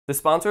The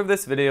sponsor of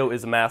this video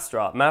is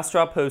Massdrop.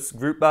 Massdrop hosts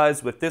group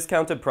buys with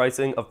discounted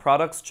pricing of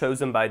products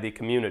chosen by the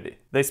community.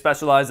 They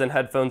specialize in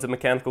headphones and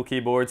mechanical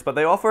keyboards, but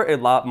they offer a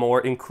lot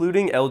more,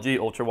 including LG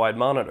Ultrawide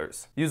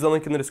monitors. Use the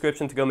link in the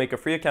description to go make a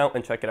free account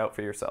and check it out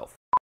for yourself.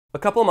 A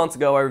couple of months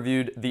ago, I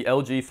reviewed the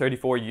LG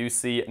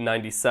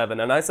 34UC87,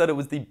 and I said it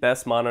was the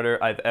best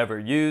monitor I've ever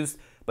used.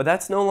 But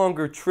that's no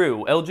longer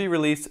true. LG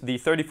released the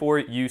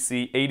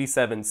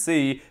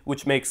 34UC87C,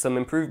 which makes some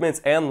improvements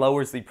and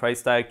lowers the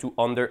price tag to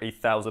under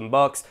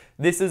 $1,000.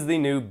 This is the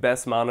new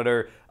best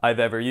monitor I've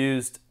ever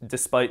used,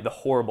 despite the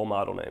horrible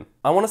model name.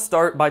 I want to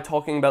start by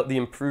talking about the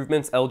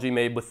improvements LG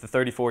made with the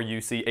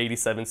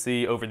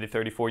 34UC87C over the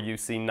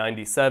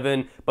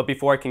 34UC97, but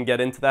before I can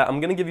get into that,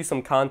 I'm going to give you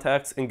some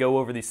context and go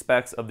over the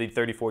specs of the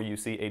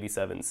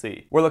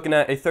 34UC87C. We're looking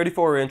at a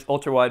 34-inch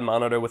ultra-wide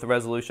monitor with a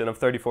resolution of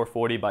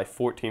 3440 by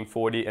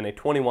 1440 and a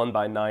 21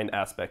 by 9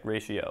 aspect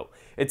ratio.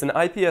 It's an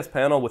IPS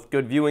panel with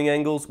good viewing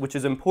angles, which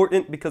is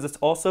important because it's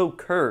also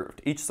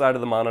curved. Each side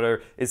of the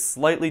monitor is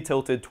slightly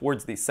tilted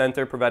towards the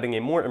center, providing a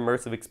more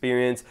immersive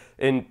experience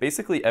in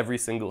basically every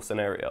single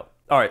scenario.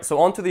 Alright, so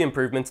on to the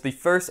improvements. The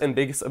first and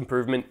biggest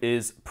improvement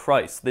is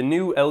price. The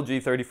new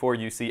LG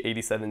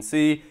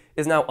 34UC87C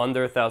is now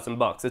under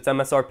 $1,000. Its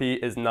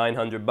MSRP is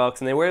 $900,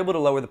 and they were able to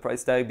lower the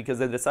price tag because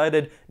they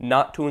decided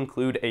not to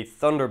include a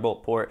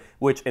Thunderbolt port,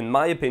 which in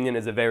my opinion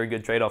is a very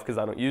good trade-off because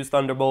I don't use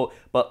Thunderbolt,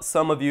 but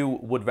some of you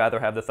would rather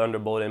have the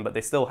Thunderbolt in, but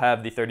they still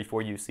have the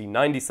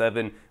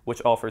 34UC97,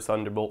 which offers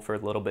Thunderbolt for a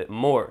little bit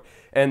more.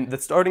 And the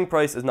starting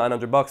price is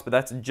 $900, but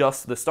that's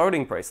just the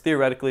starting price.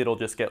 Theoretically, it'll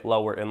just get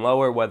lower and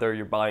lower, whether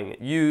you're buying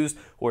it used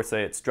or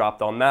say it's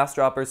dropped on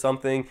Massdrop or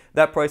something.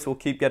 That price will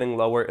keep getting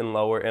lower and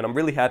lower, and I'm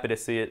really happy to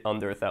see it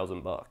under $1,000.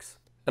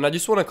 And I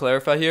just want to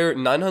clarify here,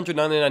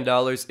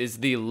 $999 is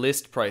the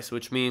list price,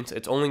 which means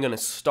it's only going to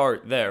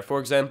start there. For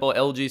example,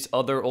 LG's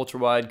other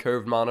ultra-wide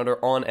curved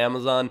monitor on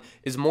Amazon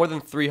is more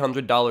than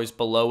 $300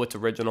 below its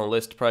original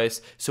list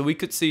price, so we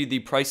could see the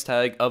price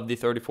tag of the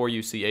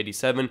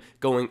 34UC87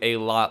 going a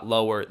lot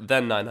lower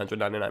than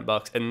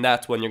 $999, and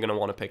that's when you're going to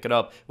want to pick it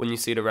up, when you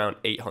see it around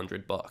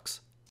 $800.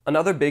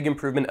 Another big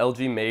improvement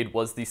LG made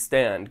was the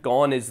stand.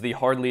 Gone is the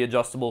hardly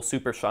adjustable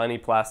super shiny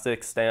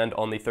plastic stand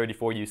on the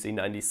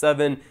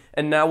 34UC97,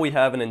 and now we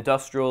have an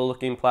industrial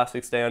looking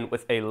plastic stand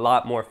with a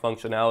lot more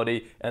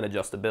functionality and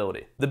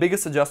adjustability. The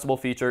biggest adjustable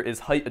feature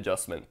is height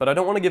adjustment, but I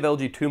don't want to give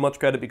LG too much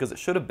credit because it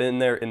should have been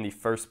there in the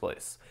first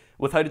place.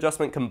 With height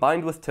adjustment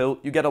combined with tilt,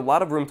 you get a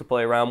lot of room to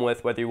play around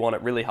with, whether you want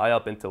it really high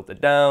up and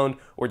tilted down,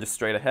 or just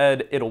straight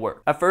ahead, it'll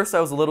work. At first I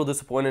was a little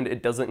disappointed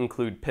it doesn't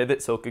include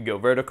pivot so it could go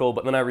vertical,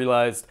 but then I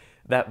realized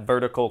that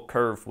vertical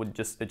curve would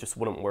just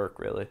wouldn't work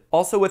really.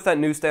 Also with that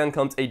new stand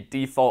comes a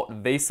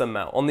default VESA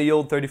mount. On the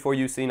old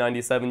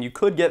 34UC97 you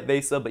could get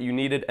VESA, but you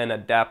needed an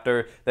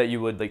adapter that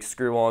you would like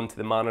screw on to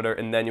the monitor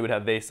and then you would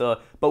have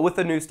VESA. But with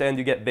the new stand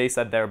you get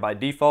VESA there by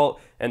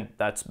default, and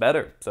that's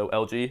better. So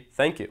LG,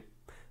 thank you.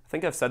 I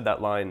think I've said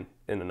that line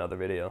in another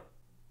video.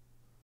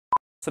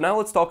 So now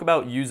let's talk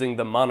about using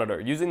the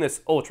monitor. Using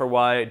this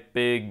ultra-wide,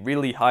 big,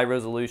 really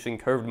high-resolution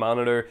curved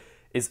monitor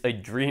is a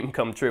dream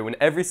come true. In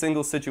every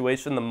single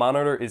situation, the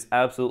monitor is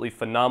absolutely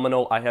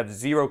phenomenal. I have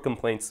zero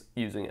complaints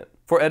using it.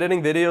 For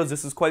editing videos,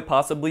 this is quite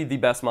possibly the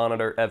best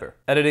monitor ever.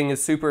 Editing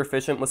is super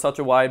efficient with such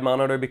a wide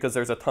monitor because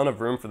there's a ton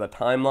of room for the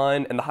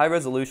timeline, and the high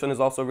resolution is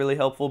also really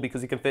helpful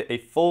because you can fit a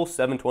full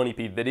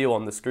 720p video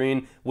on the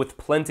screen with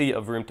plenty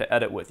of room to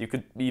edit with. You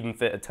could even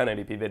fit a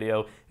 1080p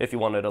video if you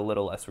wanted a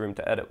little less room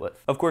to edit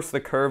with. Of course,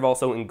 the curve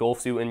also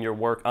engulfs you in your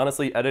work.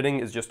 Honestly,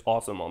 editing is just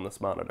awesome on this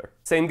monitor.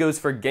 Same goes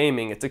for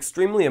gaming. It's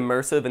extremely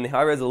immersive and the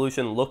high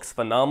resolution looks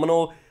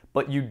phenomenal,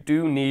 but you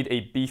do need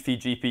a beefy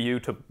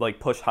GPU to like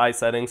push high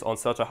settings on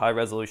such a high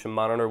resolution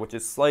monitor, which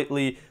is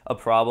slightly a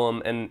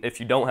problem. And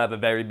if you don't have a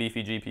very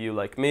beefy GPU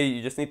like me,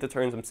 you just need to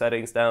turn some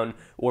settings down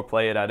or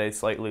play it at a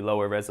slightly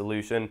lower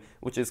resolution,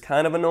 which is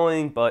kind of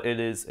annoying, but it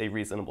is a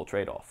reasonable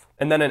trade-off.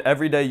 And then in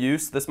everyday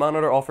use, this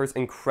monitor offers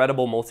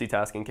incredible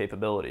multitasking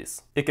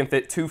capabilities. It can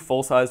fit two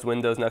full-sized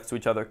windows next to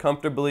each other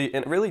comfortably,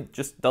 and it really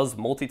just does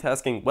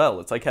multitasking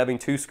well. It's like having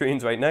two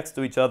screens right next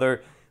to each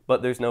other,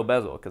 but there's no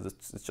bezel because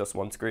it's just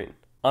one screen.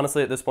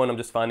 Honestly, at this point, I'm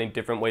just finding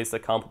different ways to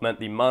complement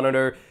the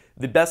monitor.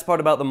 The best part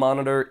about the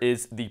monitor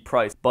is the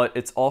price, but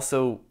it's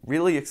also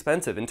really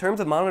expensive. In terms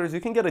of monitors,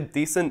 you can get a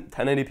decent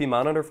 1080p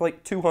monitor for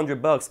like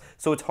 $200,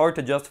 so it's hard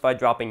to justify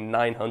dropping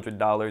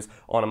 $900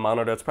 on a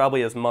monitor. It's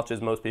probably as much as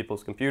most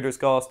people's computers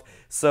cost.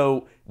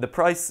 So the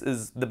price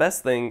is the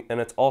best thing, and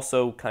it's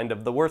also kind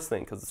of the worst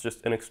thing because it's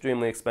just an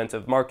extremely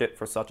expensive market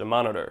for such a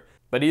monitor.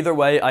 But either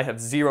way, I have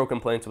zero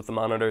complaints with the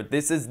monitor.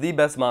 This is the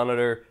best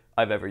monitor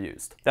I've ever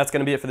used. That's going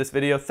to be it for this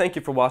video. Thank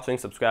you for watching.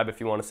 Subscribe if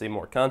you want to see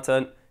more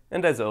content.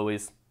 And as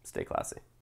always, stay classy.